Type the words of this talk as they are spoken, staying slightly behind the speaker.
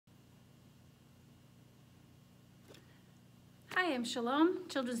Hi, I'm Shalom,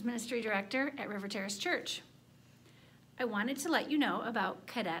 Children's Ministry Director at River Terrace Church. I wanted to let you know about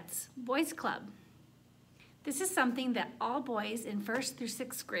Cadets Boys Club. This is something that all boys in 1st through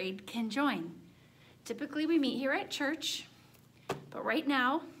 6th grade can join. Typically we meet here at church, but right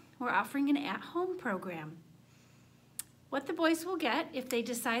now we're offering an at-home program. What the boys will get if they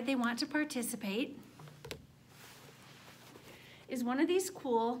decide they want to participate is one of these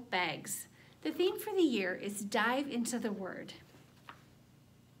cool bags. The theme for the year is Dive into the Word.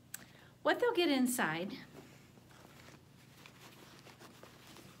 What they'll get inside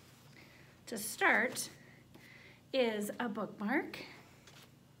to start is a bookmark,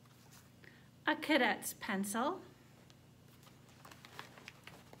 a cadet's pencil,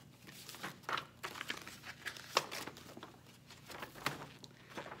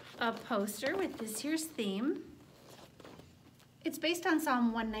 a poster with this year's theme. It's based on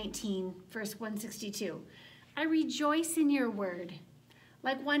Psalm 119, verse 162. I rejoice in your word,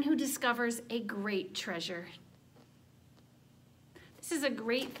 like one who discovers a great treasure. This is a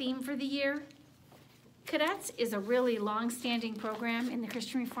great theme for the year. Cadets is a really long-standing program in the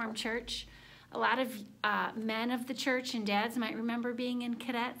Christian Reformed Church. A lot of men of the church and dads might remember being in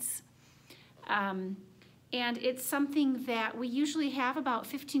cadets. And it's something that we usually have about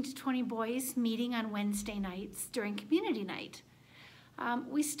 15 to 20 boys meeting on Wednesday nights during community night.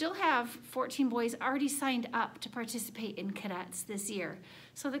 We still have 14 boys already signed up to participate in cadets this year.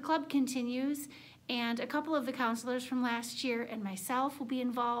 So the club continues, and a couple of the counselors from last year and myself will be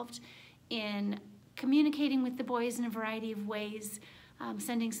involved in communicating with the boys in a variety of ways,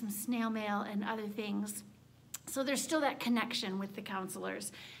 sending some snail mail and other things. So there's still that connection with the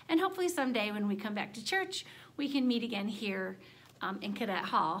counselors. And hopefully someday when we come back to church, we can meet again here in Cadet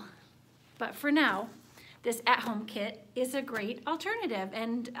Hall. But for now, this at-home kit is a great alternative,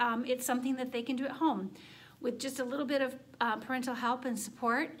 and it's something that they can do at home. With just a little bit of parental help and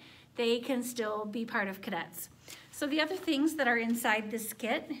support, they can still be part of cadets. So the other things that are inside this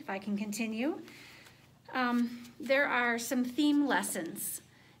kit, if I can continue, there are some theme lessons.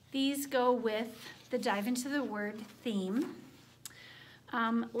 These go with the Dive into the Word theme.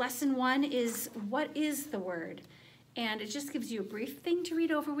 Lesson 1 is, what is the Word? And it just gives you a brief thing to read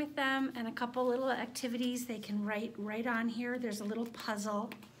over with them and a couple little activities they can write right on here. There's a little puzzle.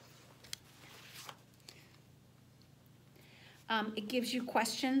 It gives you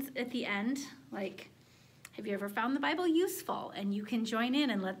questions at the end, like, have you ever found the Bible useful? And you can join in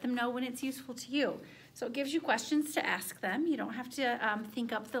and let them know when it's useful to you. So it gives you questions to ask them. You don't have to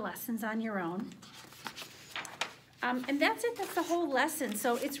think up the lessons on your own. And that's it, that's the whole lesson.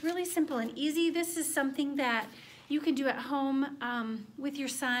 So it's really simple and easy. This is something that you can do at home with your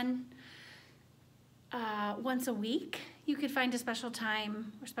son once a week. You could find a special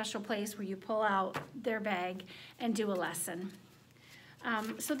time or special place where you pull out their bag and do a lesson.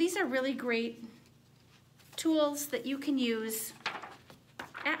 So these are really great tools that you can use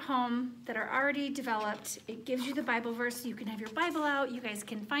at home that are already developed. It gives you the Bible verse. You can have your Bible out. You guys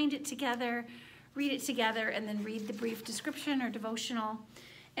can find it together, read it together, and then read the brief description or devotional.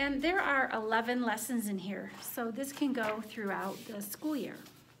 And there are 11 lessons in here, so this can go throughout the school year.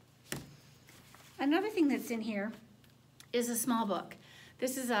 Another thing that's in here is a small book.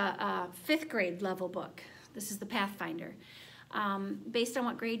 This is a 5th grade level book. This is the Pathfinder. Based on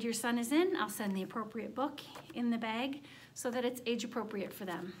what grade your son is in, I'll send the appropriate book in the bag so that it's age appropriate for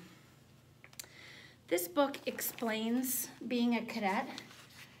them. This book explains being a cadet.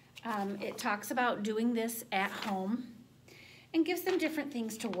 It talks about doing this at home and gives them different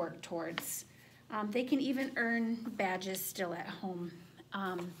things to work towards. They can even earn badges still at home.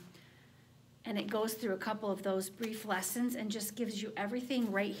 And it goes through a couple of those brief lessons and just gives you everything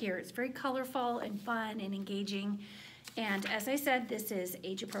right here. It's very colorful and fun and engaging. And as I said, this is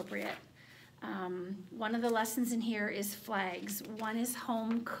age appropriate. One of the lessons in here is flags. One is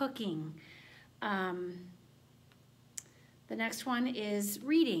home cooking. The next one is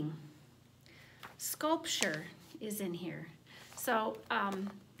reading. Sculpture is in here. So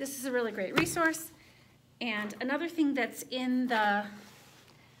this is a really great resource. And another thing that's in the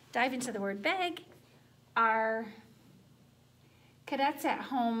Dive into the Word bag are Cadets at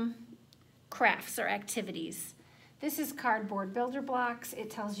Home crafts or activities. This is cardboard builder blocks.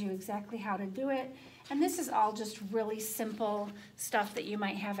 It tells you exactly how to do it. And this is all just really simple stuff that you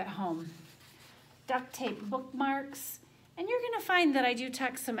might have at home. Duct tape bookmarks. And you're gonna find that I do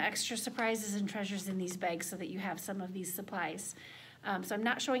tuck some extra surprises and treasures in these bags so that you have some of these supplies. So I'm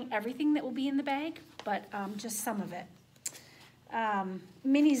not showing everything that will be in the bag, but just some of it.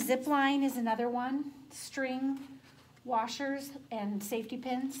 Mini zip line is another one. String, washers, and safety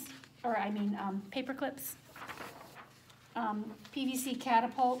pins, or I mean paper clips. PVC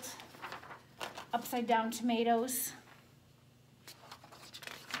catapult, upside down tomatoes,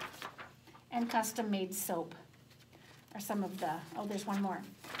 and custom made soap are some of the, oh, there's one more,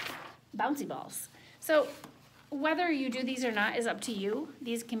 bouncy balls. So whether you do these or not is up to you.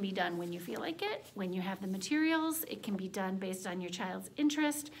 These can be done when you feel like it, when you have the materials. It can be done based on your child's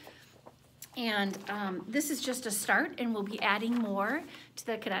interest. And this is just a start, and we'll be adding more to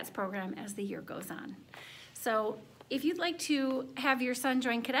the Cadets program as the year goes on. So if you'd like to have your son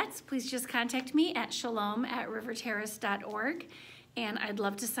join Cadets, please just contact me at shalom@riverterrace.org, and I'd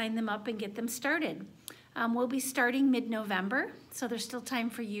love to sign them up and get them started. We'll be starting mid-November, so there's still time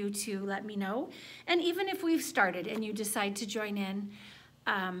for you to let me know. And even if we've started and you decide to join in,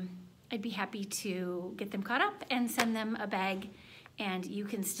 I'd be happy to get them caught up and send them a bag, and you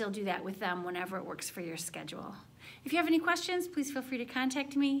can still do that with them whenever it works for your schedule. If you have any questions, please feel free to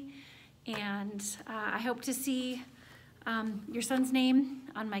contact me, and I hope to see your son's name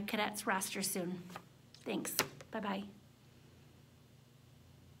on my Cadets roster soon. Thanks. Bye-bye.